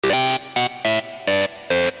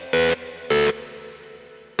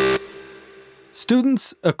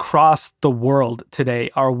Students across the world today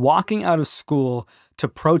are walking out of school to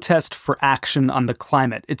protest for action on the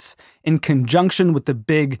climate. It's in conjunction with the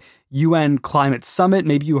big UN climate summit.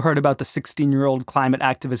 Maybe you heard about the 16-year-old climate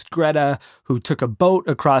activist Greta, who took a boat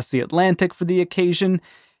across the Atlantic for the occasion.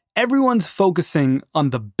 Everyone's focusing on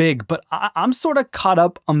the big, but I'm sort of caught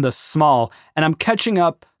up on the small, and I'm catching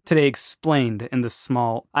up today explained in the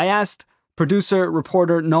small. I asked producer,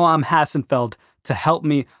 reporter Noam Hassenfeld to help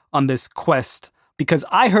me on this quest, because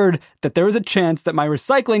I heard that there was a chance that my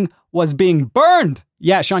recycling was being burned.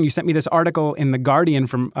 Yeah, Sean, you sent me this article in The Guardian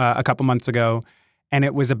from a couple months ago, and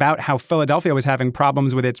it was about how Philadelphia was having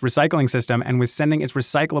problems with its recycling system and was sending its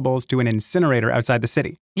recyclables to an incinerator outside the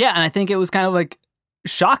city. Yeah, and I think it was kind of like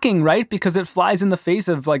shocking, right? Because it flies in the face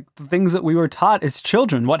of like the things that we were taught as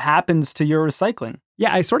children. What happens to your recycling?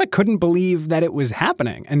 Yeah, I sort of couldn't believe that it was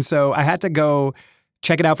happening. And so I had to go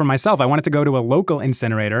check it out for myself. I wanted to go to a local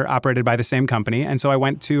incinerator operated by the same company. And so I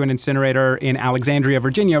went to an incinerator in Alexandria,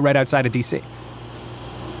 Virginia, right outside of D.C.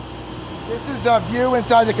 This is a view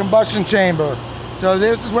inside the combustion chamber. So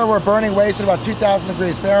this is where we're burning waste at about 2,000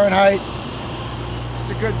 degrees Fahrenheit. It's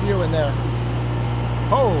a good view in there.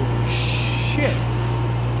 Holy shit.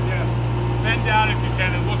 Yeah. Bend down if you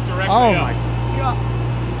can and look directly up. Oh up. my God.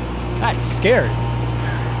 That's scary.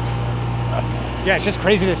 Yeah, it's just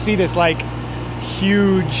crazy to see this, like,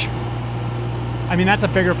 huge... I mean, that's a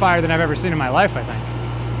bigger fire than I've ever seen in my life, I think.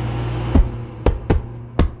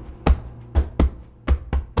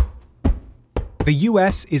 The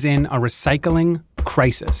U.S. is in a recycling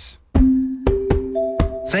crisis.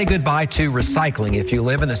 Say goodbye to recycling if you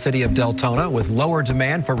live in the city of Deltona. With lower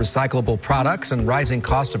demand for recyclable products and rising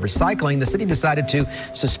cost of recycling, the city decided to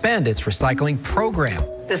suspend its recycling program.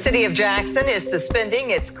 The city of Jackson is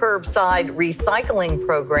suspending its curbside recycling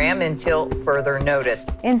program until further notice.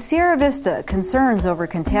 In Sierra Vista, concerns over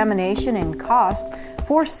contamination and cost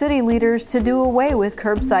forced city leaders to do away with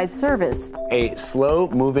curbside service. A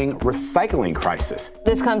slow-moving recycling crisis.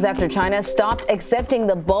 This comes after China stopped accepting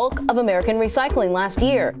the bulk of American recycling last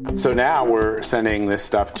year. So now we're sending this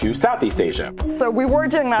stuff to Southeast Asia. So we were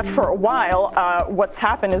doing that for a while. What's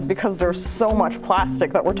happened is because there's so much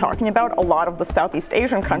plastic that we're talking about, a lot of the Southeast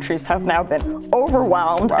Asian countries have now been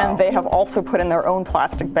overwhelmed, and they have also put in their own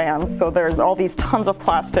plastic bans. So there's all these tons of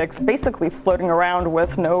plastics basically floating around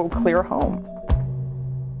with no clear home.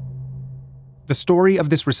 The story of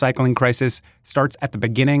this recycling crisis starts at the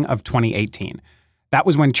beginning of 2018. That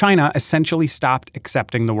was when China essentially stopped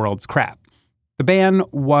accepting the world's crap. The ban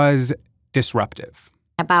was disruptive.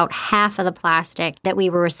 About half of the plastic that we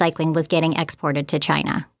were recycling was getting exported to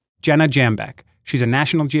China. Jenna Jambeck. She's a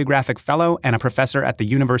National Geographic Fellow and a professor at the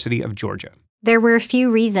University of Georgia. There were a few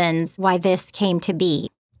reasons why this came to be.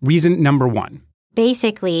 Reason number one.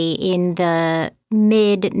 Basically, in the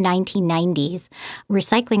mid-1990s,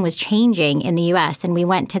 recycling was changing in the U.S., and we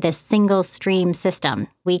went to this single-stream system.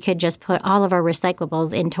 We could just put all of our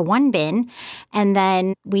recyclables into one bin, and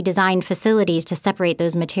then we designed facilities to separate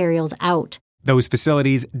those materials out. Those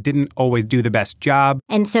facilities didn't always do the best job.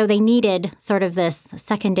 And so they needed sort of this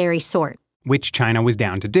secondary sort, which China was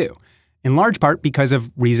down to do, in large part because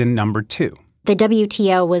of reason number two. The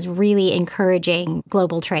WTO was really encouraging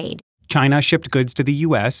global trade. China shipped goods to the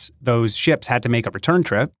U.S. Those ships had to make a return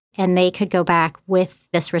trip. And they could go back with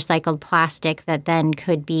this recycled plastic that then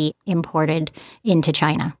could be imported into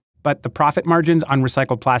China. But the profit margins on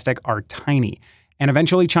recycled plastic are tiny. And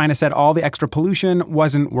eventually China said all the extra pollution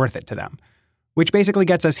wasn't worth it to them. Which basically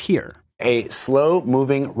gets us here. A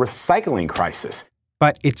slow-moving recycling crisis.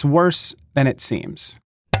 But it's worse than it seems.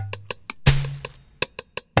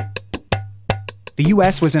 The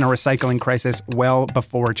U.S. was in a recycling crisis well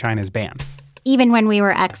before China's ban. Even when we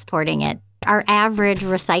were exporting it, our average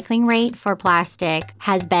recycling rate for plastic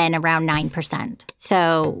has been around 9%.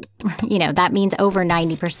 So, that means over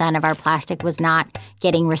 90% of our plastic was not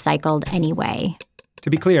getting recycled anyway.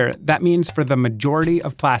 To be clear, that means for the majority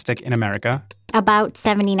of plastic in America, about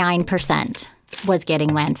 79% was getting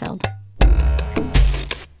landfilled.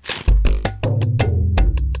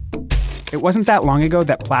 It wasn't that long ago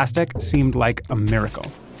that plastic seemed like a miracle.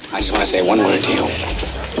 I just want to say one word to you.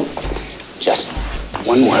 Just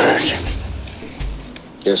one word.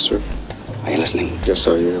 Yes, sir. Are you listening? Yes,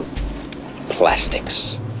 I am.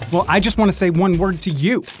 Plastics. Well, I just want to say one word to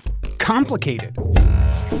you. Complicated.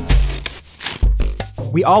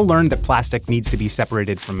 We all learned that plastic needs to be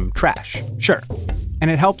separated from trash. Sure. And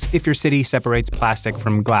it helps if your city separates plastic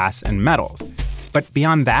from glass and metals. But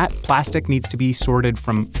beyond that, plastic needs to be sorted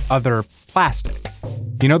from other plastic.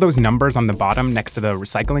 You know those numbers on the bottom next to the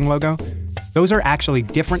recycling logo? Those are actually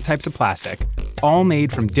different types of plastic all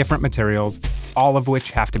made from different materials, all of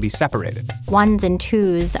which have to be separated. 1s and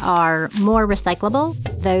 2s are more recyclable.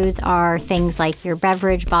 Those are things like your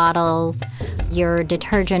beverage bottles, your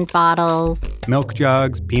detergent bottles, milk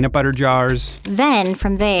jugs, peanut butter jars. Then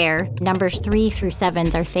from there, numbers 3 through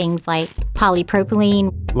 7s are things like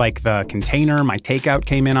polypropylene. Like the container my takeout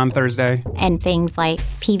came in on Thursday. And things like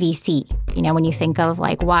PVC, when you think of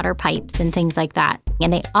like water pipes and things like that.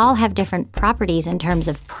 And they all have different properties in terms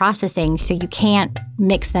of processing, so you can't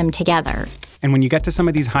mix them together. And when you get to some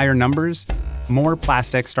of these higher numbers, more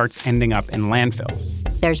plastic starts ending up in landfills.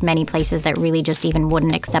 There's many places that really just even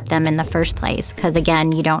wouldn't accept them in the first place because,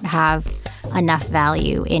 again, you don't have enough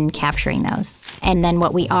value in capturing those. And then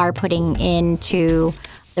what we are putting into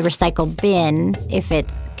the recycle bin, if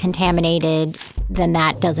it's contaminated, then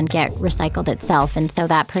that doesn't get recycled itself. And so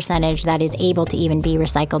that percentage that is able to even be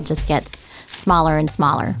recycled just gets smaller and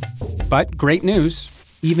smaller. But great news,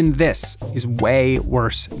 even this is way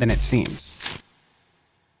worse than it seems.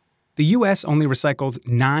 The U.S. only recycles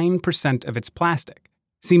 9% of its plastic.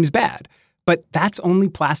 Seems bad, but that's only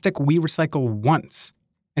plastic we recycle once.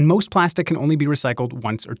 And most plastic can only be recycled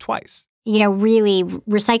once or twice. Really,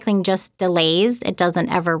 recycling just delays. It doesn't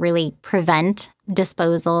ever really prevent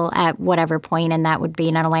disposal at whatever point, and that would be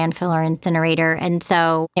in a landfill or incinerator. And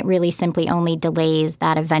so it really simply only delays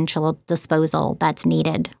that eventual disposal that's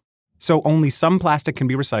needed. So only some plastic can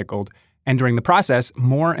be recycled, and during the process,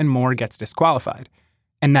 more and more gets disqualified.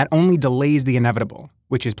 And that only delays the inevitable,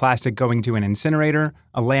 which is plastic going to an incinerator,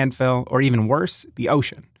 a landfill, or even worse, the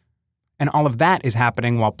ocean. And all of that is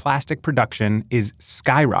happening while plastic production is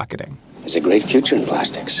skyrocketing. There's a great future in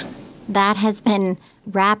plastics. That has been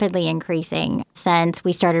rapidly increasing since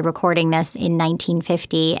we started recording this in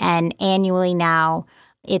 1950. And annually now,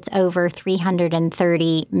 it's over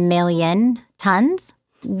 330 million tons.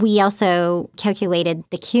 We also calculated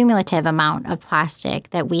the cumulative amount of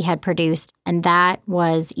plastic that we had produced, and that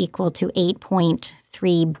was equal to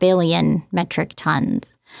 8.3 billion metric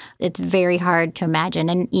tons. It's very hard to imagine.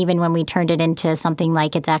 And even when we turned it into something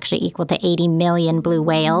like it's actually equal to 80 million blue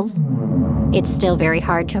whales, it's still very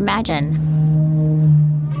hard to imagine.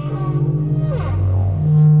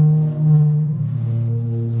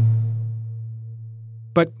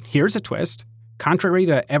 But here's a twist. Contrary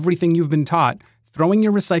to everything you've been taught, throwing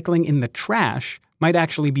your recycling in the trash might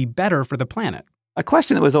actually be better for the planet. A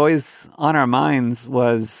question that was always on our minds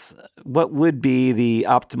was, what would be the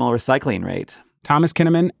optimal recycling rate? Thomas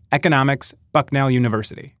Kinnaman, Economics, Bucknell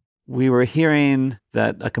University. We were hearing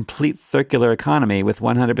that a complete circular economy with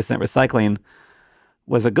 100% recycling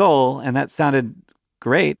was a goal, and that sounded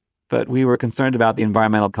great, but we were concerned about the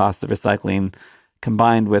environmental costs of recycling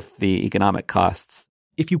combined with the economic costs.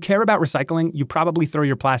 If you care about recycling, you probably throw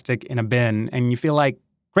your plastic in a bin and you feel like,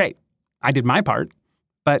 great, I did my part.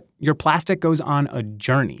 But your plastic goes on a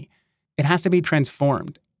journey. It has to be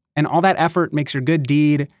transformed. And all that effort makes your good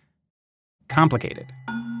deed complicated.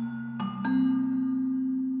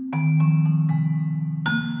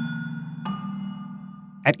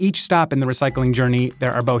 At each stop in the recycling journey,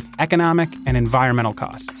 there are both economic and environmental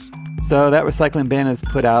costs. So that recycling bin is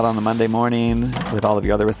put out on the Monday morning with all of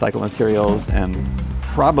your other recycled materials, and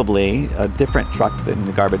probably a different truck than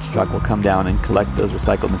the garbage truck will come down and collect those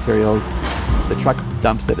recycled materials. The truck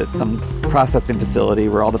dumps it at some processing facility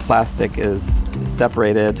where all the plastic is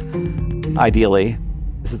separated, ideally.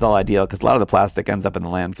 This is all ideal because a lot of the plastic ends up in the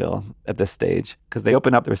landfill at this stage, because they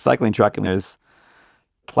open up the recycling truck and there's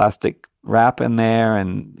plastic wrap in there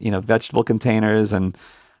and, vegetable containers and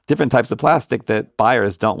different types of plastic that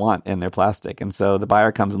buyers don't want in their plastic. And so the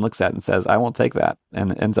buyer comes and looks at it and says, I won't take that,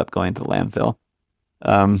 and it ends up going to the landfill.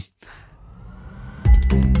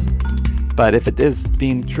 But if it is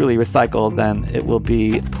being truly recycled, then it will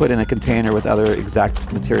be put in a container with other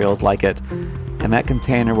exact materials like it. And that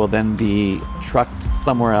container will then be trucked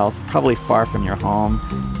somewhere else, probably far from your home.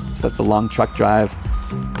 So that's a long truck drive,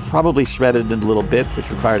 probably shredded into little bits, which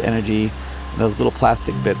required energy. Those little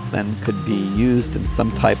plastic bits then could be used in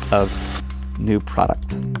some type of new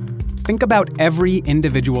product. Think about every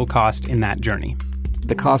individual cost in that journey.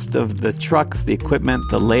 The cost of the trucks, the equipment,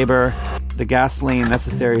 the labor, the gasoline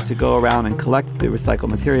necessary to go around and collect the recycled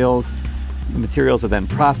materials. The materials are then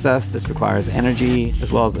processed. This requires energy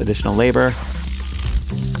as well as additional labor.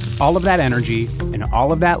 All of that energy and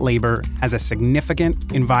all of that labor has a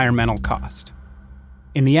significant environmental cost.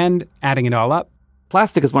 In the end, adding it all up,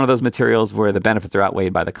 plastic is one of those materials where the benefits are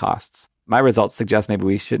outweighed by the costs. My results suggest maybe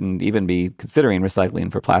we shouldn't even be considering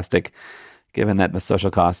recycling for plastic, given that the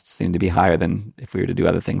social costs seem to be higher than if we were to do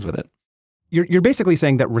other things with it. You're basically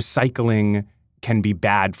saying that recycling can be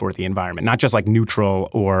bad for the environment, not just like neutral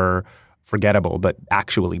or forgettable, but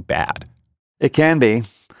actually bad. It can be.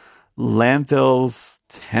 Landfills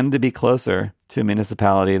tend to be closer to a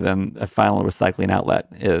municipality than a final recycling outlet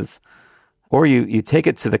is. Or you take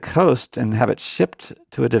it to the coast and have it shipped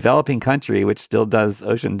to a developing country which still does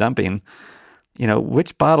ocean dumping.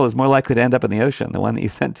 Which bottle is more likely to end up in the ocean? The one that you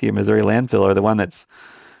sent to your Missouri landfill or the one that's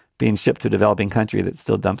being shipped to a developing country that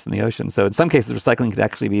still dumps in the ocean? So in some cases, recycling could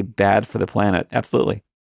actually be bad for the planet. Absolutely.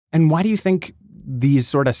 And why do you think these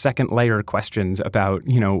sort of second layer questions about,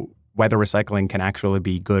 whether recycling can actually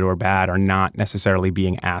be good or bad are not necessarily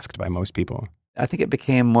being asked by most people? I think it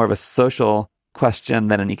became more of a social question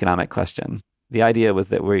than an economic question. The idea was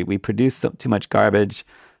that we produce too much garbage.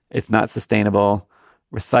 It's not sustainable.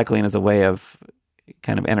 Recycling is a way of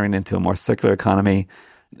kind of entering into a more circular economy,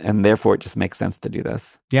 and therefore it just makes sense to do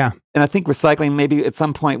this. Yeah. And I think recycling maybe at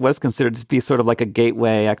some point was considered to be sort of like a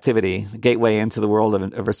gateway activity, a gateway into the world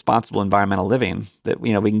of responsible environmental living, that,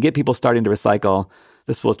 we can get people starting to recycle.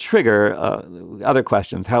 This will trigger other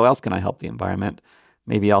questions. How else can I help the environment?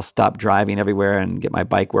 Maybe I'll stop driving everywhere and get my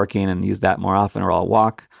bike working and use that more often, or I'll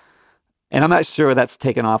walk. And I'm not sure that's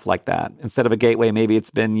taken off like that. Instead of a gateway, maybe it's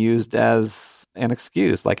been used as an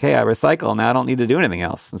excuse. Like, hey, I recycle. Now I don't need to do anything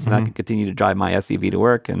else. And so I can continue to drive my SUV to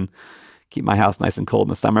work and keep my house nice and cold in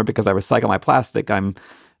the summer because I recycle my plastic. I'm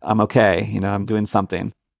okay. I'm doing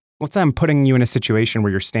something. Let's say I'm putting you in a situation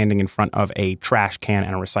where you're standing in front of a trash can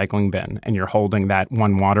and a recycling bin, and you're holding that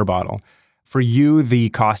one water bottle. For you, the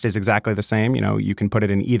cost is exactly the same. You can put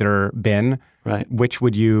it in either bin. Right. Which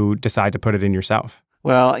would you decide to put it in yourself?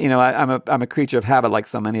 Well, I'm a creature of habit like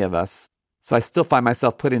so many of us. So I still find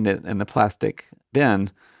myself putting it in the plastic bin.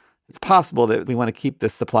 It's possible that we want to keep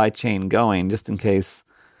this supply chain going just in case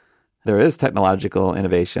there is technological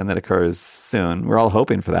innovation that occurs soon. We're all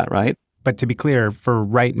hoping for that, right? But to be clear, for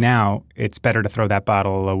right now, it's better to throw that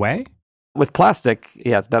bottle away? With plastic,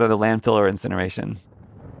 yeah, it's better to landfill or incineration.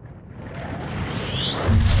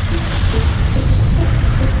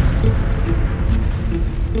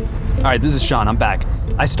 All right, this is Sean. I'm back.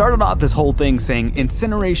 I started off this whole thing saying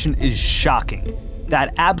incineration is shocking.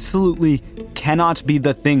 That absolutely cannot be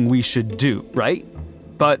the thing we should do, right?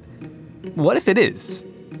 But what if it is?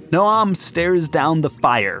 Noam stares down the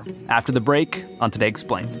fire after the break on Today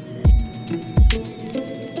Explained.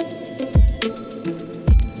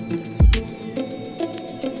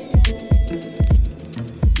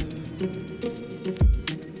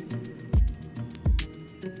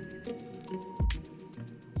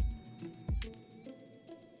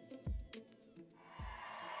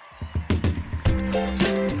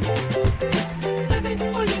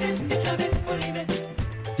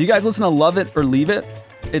 Do you guys listen to Love It or Leave It?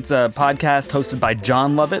 It's a podcast hosted by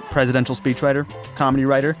John Lovett, presidential speechwriter, comedy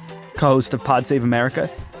writer, co-host of Pod Save America.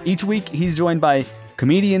 Each week, he's joined by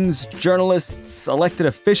comedians, journalists, elected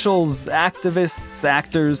officials, activists,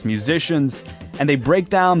 actors, musicians, and they break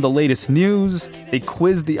down the latest news, they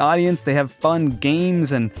quiz the audience, they have fun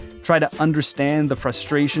games, and try to understand the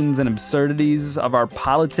frustrations and absurdities of our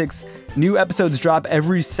politics. New episodes drop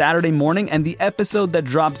every Saturday morning, and the episode that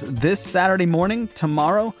drops this Saturday morning,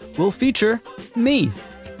 tomorrow, will feature me.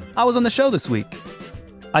 I was on the show this week.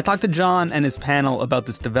 I talked to John and his panel about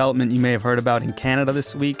this development you may have heard about in Canada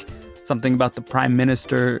this week, something about the Prime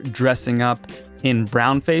Minister dressing up in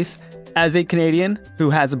brownface. As a Canadian who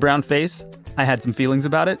has a brown face, I had some feelings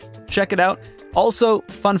about it. Check it out. Also,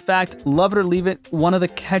 fun fact, Love It or Leave It, one of the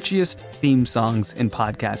catchiest theme songs in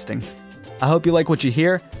podcasting. I hope you like what you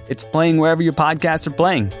hear. It's playing wherever your podcasts are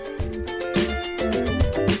playing.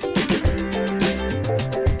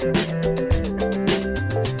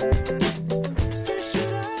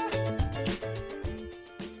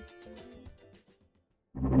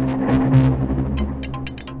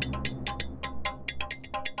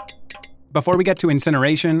 Before we get to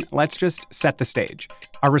incineration, let's just set the stage.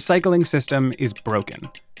 Our recycling system is broken.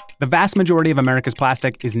 The vast majority of America's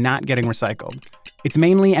plastic is not getting recycled. It's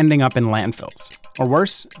mainly ending up in landfills, or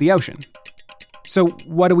worse, the ocean. So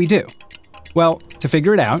what do we do? Well, to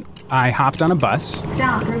figure it out, I hopped on a bus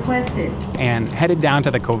Stop requested. and headed down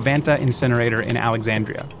to the Covanta incinerator in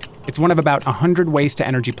Alexandria. It's one of about 100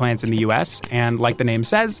 waste-to-energy plants in the U.S., and like the name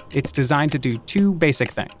says, it's designed to do two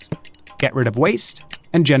basic things: get rid of waste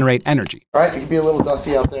and generate energy. All right, it can be a little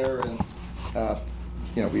dusty out there, and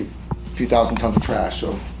we've a few thousand tons of trash,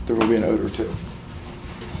 so there will be an odor too.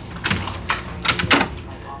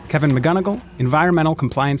 Kevin McGonigal, environmental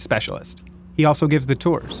compliance specialist. He also gives the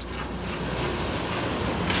tours.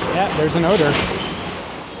 Yeah, there's an odor.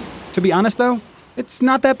 To be honest, though, it's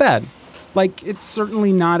not that bad. Like, it's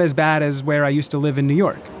certainly not as bad as where I used to live in New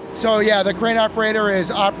York. So yeah, the crane operator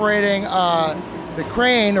is operating the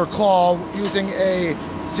crane or claw using a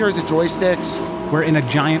series of joysticks. We're in a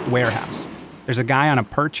giant warehouse. There's a guy on a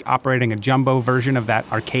perch operating a jumbo version of that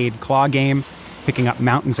arcade claw game, picking up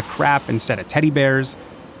mountains of crap instead of teddy bears.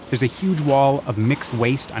 There's a huge wall of mixed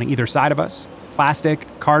waste on either side of us.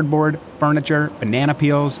 Plastic, cardboard, furniture, banana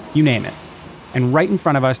peels, you name it. And right in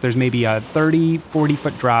front of us, there's maybe a 30,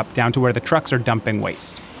 40-foot drop down to where the trucks are dumping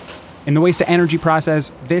waste. In the waste-to-energy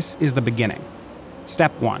process, this is the beginning.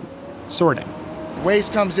 Step 1, sorting.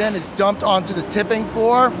 Waste comes in, it's dumped onto the tipping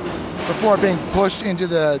floor before being pushed into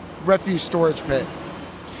the refuse storage pit.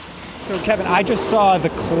 So, Kevin, I just saw the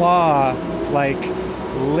claw,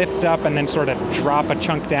 lift up and then sort of drop a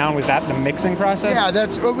chunk down. Was that the mixing process? Yeah,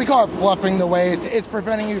 that's what we call it, fluffing the waste. It's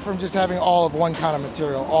preventing you from just having all of one kind of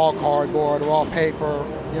material, all cardboard or all paper.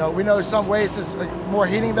 We know some waste is more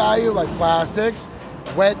heating value, like plastics.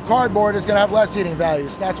 Wet cardboard is going to have less heating value,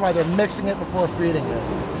 so that's why they're mixing it before feeding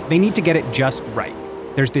it. They need to get it just right.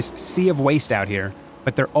 There's this sea of waste out here,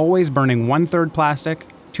 but they're always burning 1/3 plastic,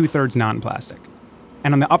 2/3 non-plastic.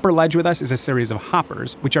 And on the upper ledge with us is a series of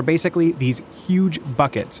hoppers, which are basically these huge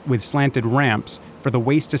buckets with slanted ramps for the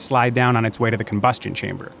waste to slide down on its way to the combustion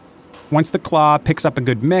chamber. Once the claw picks up a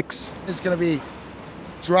good mix, it's going to be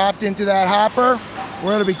dropped into that hopper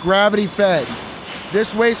where it'll be gravity fed.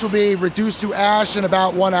 This waste will be reduced to ash in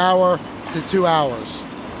about 1 hour to 2 hours.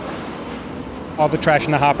 All the trash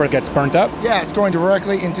in the hopper gets burnt up? Yeah, it's going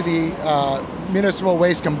directly into the municipal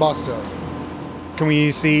waste combustor. Can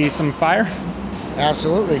we see some fire?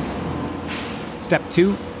 Absolutely. Step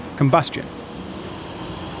 2, combustion.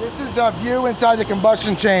 This is a view inside the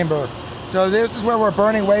combustion chamber. So this is where we're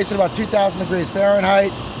burning waste at about 2,000 degrees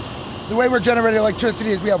Fahrenheit. The way we're generating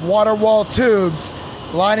electricity is we have water wall tubes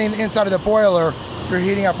lining the inside of the boiler for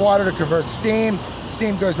heating up water to convert steam.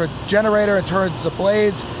 Steam goes to a generator and turns the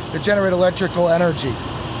blades to generate electrical energy.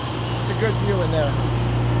 It's a good view in there.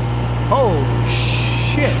 Oh,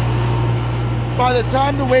 shit. By the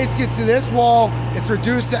time the waste gets to this wall, it's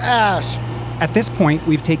reduced to ash. At this point,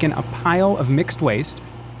 we've taken a pile of mixed waste,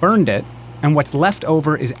 burned it, and what's left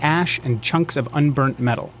over is ash and chunks of unburnt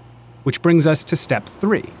metal. Which brings us to step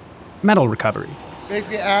 3, metal recovery.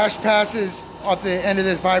 Basically, ash passes off the end of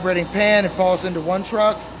this vibrating pan and falls into one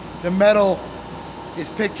truck. The metal is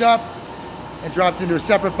picked up and dropped into a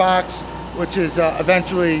separate box, which is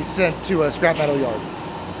eventually sent to a scrap metal yard.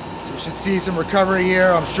 So you should see some recovery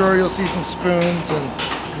here. I'm sure you'll see some spoons and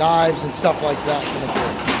knives and stuff like that coming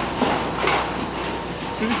through.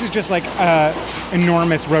 So this is just like an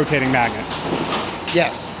enormous rotating magnet?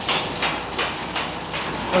 Yes.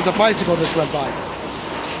 There's a bicycle just went by.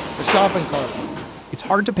 A shopping cart. It's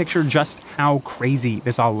hard to picture just how crazy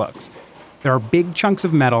this all looks. There are big chunks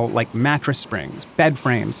of metal like mattress springs, bed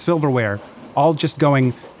frames, silverware, all just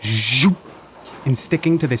going zoop and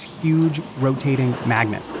sticking to this huge rotating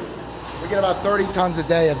magnet. We get about 30 tons a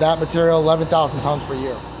day of that material, 11,000 tons per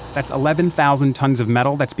year. That's 11,000 tons of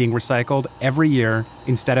metal that's being recycled every year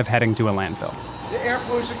instead of heading to a landfill. The air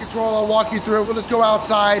pollution control, I'll walk you through. We'll just go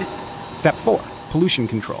outside. Step 4, pollution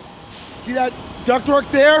control. See that ductwork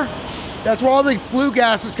there? That's where all the flue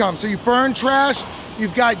gases come. So you burn trash,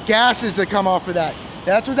 you've got gases that come off of that.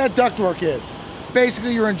 That's what that ductwork is.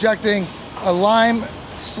 Basically, you're injecting a lime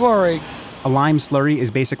slurry. A lime slurry is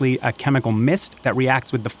basically a chemical mist that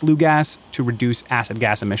reacts with the flue gas to reduce acid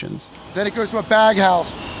gas emissions. Then it goes to a bag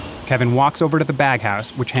house. Kevin walks over to the bag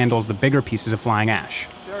house, which handles the bigger pieces of flying ash.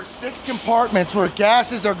 There are 6 compartments where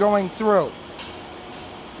gases are going through.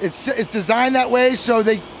 It's designed that way so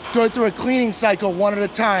they go through a cleaning cycle one at a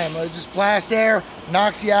time. It just blast air,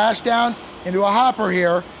 knocks the ash down into a hopper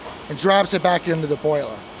here, and drops it back into the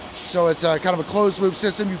boiler. So it's a kind of a closed loop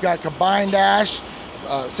system. You've got combined ash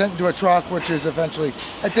sent into a truck, which is eventually,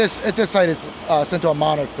 at this site, it's sent to a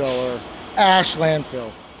monofill or ash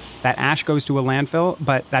landfill. That ash goes to a landfill,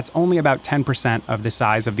 but that's only about 10% of the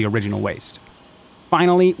size of the original waste.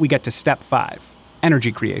 Finally, we get to step 5,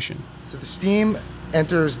 energy creation. So the steam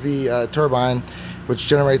enters the turbine, which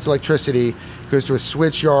generates electricity, goes to a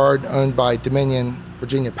switch yard owned by Dominion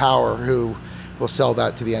Virginia Power, who will sell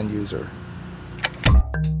that to the end user.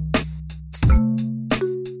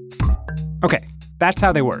 Okay, that's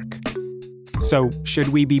how they work. So should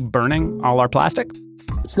we be burning all our plastic?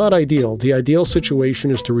 It's not ideal. The ideal situation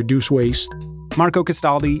is to reduce waste. Marco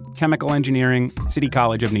Castaldi, Chemical Engineering, City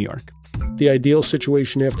College of New York. The ideal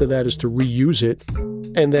situation after that is to reuse it,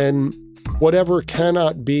 and then whatever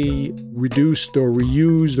cannot be reduced or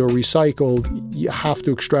reused or recycled, you have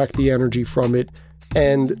to extract the energy from it,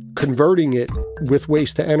 and converting it with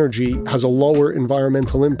waste to energy has a lower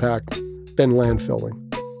environmental impact than landfilling.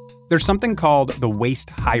 There's something called the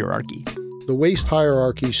waste hierarchy. The waste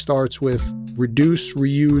hierarchy starts with reduce,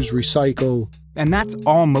 reuse, recycle, And that's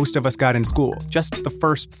all most of us got in school, just the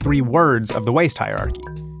first 3 words of the waste hierarchy.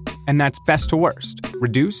 And that's best to worst.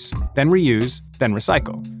 Reduce, then reuse, then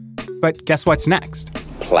recycle. But guess what's next?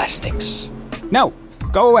 Plastics. No,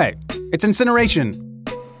 go away. It's incineration.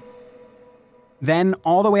 Then,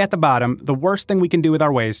 all the way at the bottom, the worst thing we can do with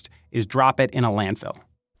our waste is drop it in a landfill.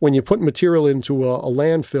 When you put material into a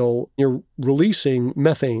landfill, you're releasing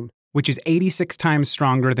methane, which is 86 times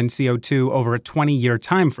stronger than CO2 over a 20-year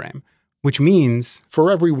time frame, which means for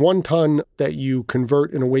every 1 ton that you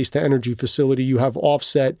convert in a waste-to-energy facility, you have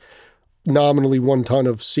offset nominally 1 ton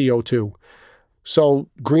of CO2. So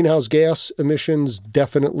greenhouse gas emissions,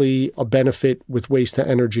 definitely a benefit with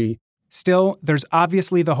waste-to-energy. Still, there's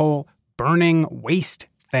obviously the whole burning waste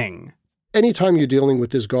thing. Anytime you're dealing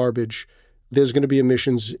with this garbage, there's going to be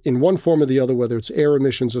emissions in one form or the other, whether it's air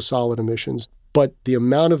emissions or solid emissions. But the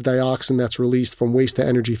amount of dioxin that's released from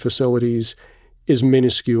waste-to-energy facilities is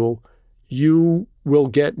minuscule. You will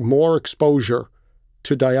get more exposure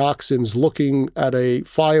to dioxins looking at a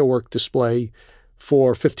firework display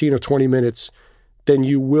for 15 or 20 minutes than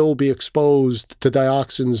you will be exposed to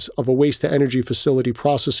dioxins of a waste-to-energy facility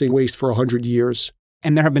processing waste for 100 years.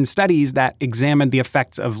 And there have been studies that examined the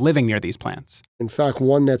effects of living near these plants. In fact,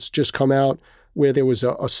 one that's just come out where there was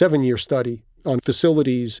a 7-year study on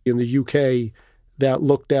facilities in the UK that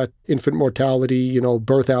looked at infant mortality,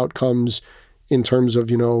 birth outcomes in terms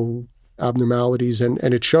of, abnormalities, and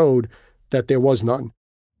it showed that there was none.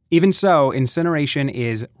 Even so, incineration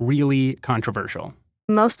is really controversial.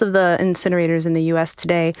 Most of the incinerators in the U.S.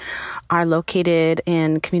 today are located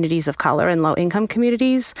in communities of color and low-income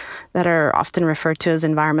communities that are often referred to as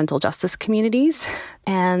environmental justice communities.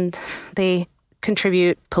 And they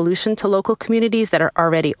contribute pollution to local communities that are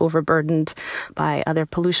already overburdened by other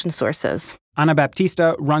pollution sources. Ana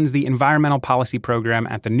Baptista runs the environmental policy program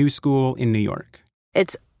at the New School in New York.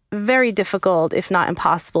 It's very difficult, if not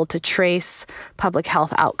impossible, to trace public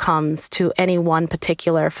health outcomes to any one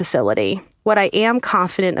particular facility. What I am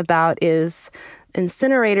confident about is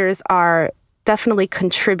incinerators are definitely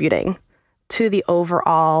contributing to the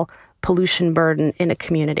overall pollution burden in a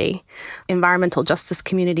community. Environmental justice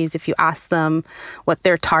communities, if you ask them what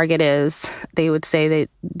their target is, they would say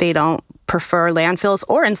they don't prefer landfills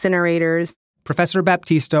or incinerators. Professor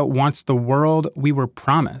Baptista wants the world we were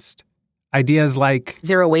promised. Ideas like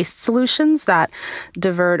zero waste solutions that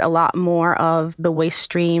divert a lot more of the waste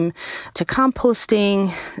stream to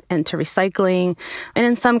composting and to recycling, and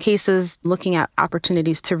in some cases, looking at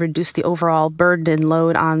opportunities to reduce the overall burden and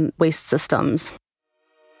load on waste systems.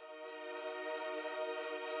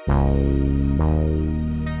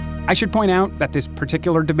 I should point out that this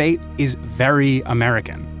particular debate is very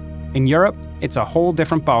American. In Europe, it's a whole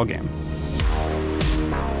different ballgame.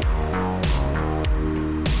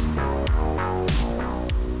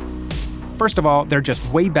 First of all, they're just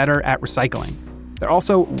way better at recycling. They're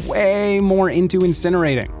also way more into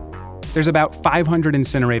incinerating. There's about 500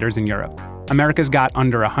 incinerators in Europe. America's got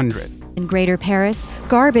under 100. In Greater Paris,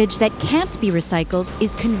 garbage that can't be recycled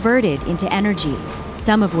is converted into energy,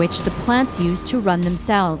 some of which the plants use to run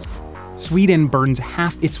themselves. Sweden burns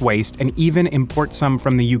half its waste and even imports some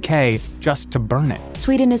from the UK just to burn it.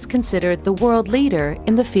 Sweden is considered the world leader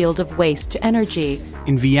in the field of waste to energy.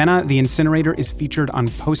 In Vienna, the incinerator is featured on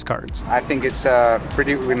postcards. I think it's a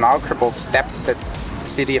pretty remarkable step that the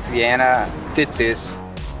city of Vienna did this.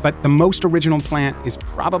 But the most original plant is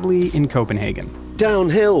probably in Copenhagen.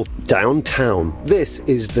 Downhill, downtown. This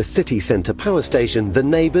is the city centre power station the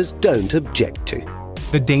neighbours don't object to.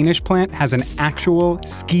 The Danish plant has an actual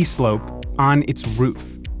ski slope on its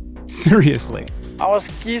roof. Seriously. Our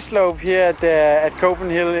ski slope here at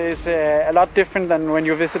Copenhagen is a lot different than when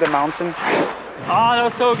you visit a mountain. Oh, that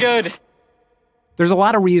was so good. There's a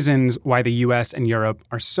lot of reasons why the US and Europe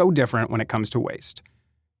are so different when it comes to waste.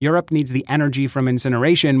 Europe needs the energy from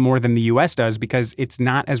incineration more than the US does because it's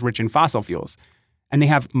not as rich in fossil fuels. And they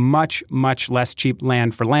have much, much less cheap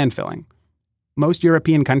land for landfilling. Most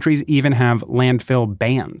European countries even have landfill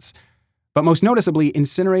bans. But most noticeably,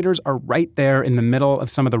 incinerators are right there in the middle of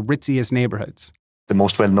some of the ritziest neighborhoods. The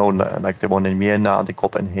most well-known, like the one in Vienna, the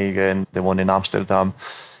Copenhagen, the one in Amsterdam,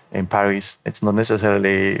 in Paris, it's not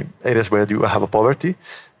necessarily areas where you have a poverty.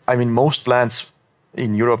 I mean, most plants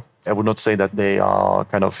in Europe, I would not say that they are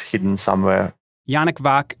kind of hidden somewhere. Yannick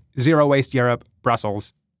Vac, Zero Waste Europe,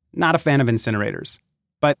 Brussels. Not a fan of incinerators,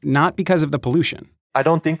 but not because of the pollution. I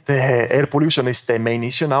don't think the air pollution is the main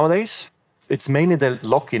issue nowadays. It's mainly the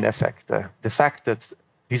lock-in effect, the fact that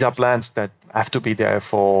these are plants that have to be there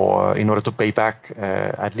in order to pay back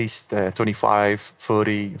at least 25,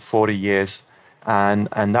 30, 40 years. And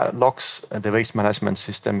that locks the waste management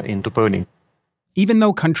system into burning. Even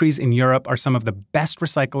though countries in Europe are some of the best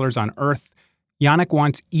recyclers on Earth, Yannick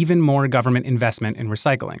wants even more government investment in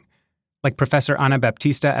recycling. Like Professor Ana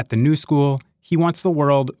Baptista at the New School, he wants the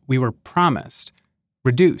world we were promised.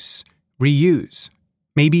 Reduce, reuse,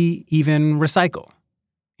 maybe even recycle.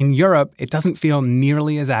 In Europe, it doesn't feel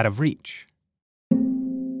nearly as out of reach.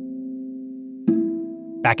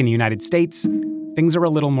 Back in the United States, things are a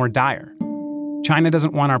little more dire. China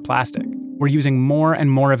doesn't want our plastic. We're using more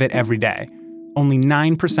and more of it every day. Only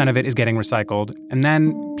 9% of it is getting recycled, and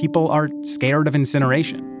then people are scared of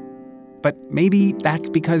incineration. But maybe that's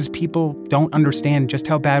because people don't understand just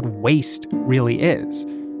how bad waste really is.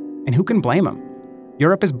 And who can blame them?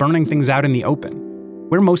 Europe is burning things out in the open.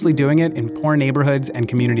 We're mostly doing it in poor neighborhoods and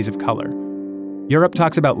communities of color. Europe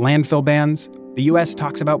talks about landfill bans. The US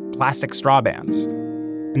talks about plastic straw bans.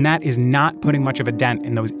 And that is not putting much of a dent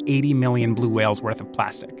in those 80 million blue whales worth of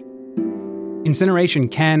plastic. Incineration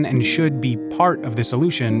can and should be part of the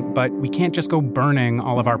solution, but we can't just go burning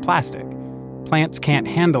all of our plastic. Plants can't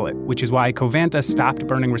handle it, which is why Covanta stopped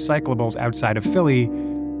burning recyclables outside of Philly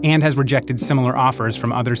and has rejected similar offers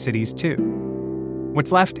from other cities too.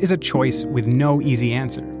 What's left is a choice with no easy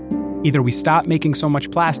answer. Either we stop making so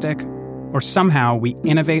much plastic, or somehow we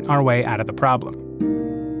innovate our way out of the problem.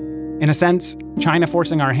 In a sense, China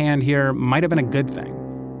forcing our hand here might have been a good thing.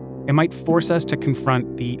 It might force us to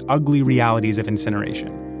confront the ugly realities of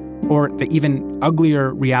incineration, or the even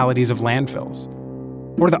uglier realities of landfills,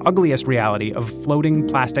 or the ugliest reality of floating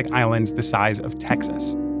plastic islands the size of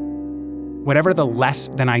Texas. Whatever the less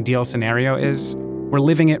than ideal scenario is, we're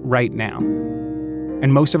living it right now.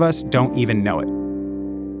 And most of us don't even know it.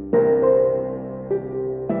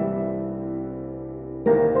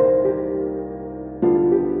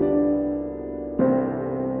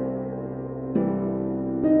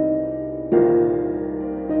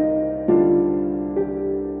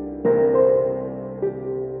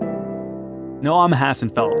 Noam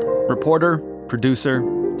Hassenfeld, reporter, producer,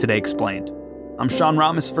 Today Explained. I'm Sean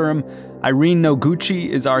Rameswaram. Irene Noguchi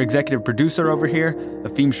is our executive producer over here.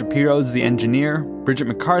 Afim Shapiro's the engineer. Bridget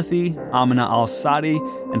McCarthy, Amina Al-Sadi,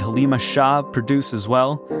 and Halima Shah produce as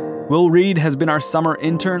well. Will Reed has been our summer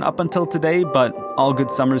intern up until today, but all good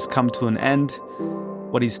summers come to an end.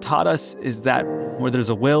 What he's taught us is that where there's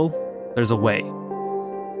a will, there's a way.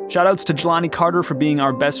 Shoutouts to Jelani Carter for being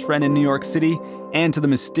our best friend in New York City, and to the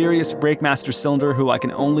mysterious Breakmaster Cylinder, who I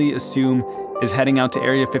can only assume is heading out to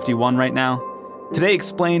Area 51 right now. Today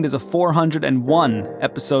Explained is a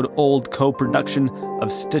 401-episode-old co-production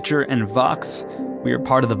of Stitcher and Vox. We are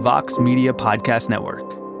part of the Vox Media Podcast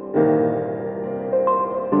Network.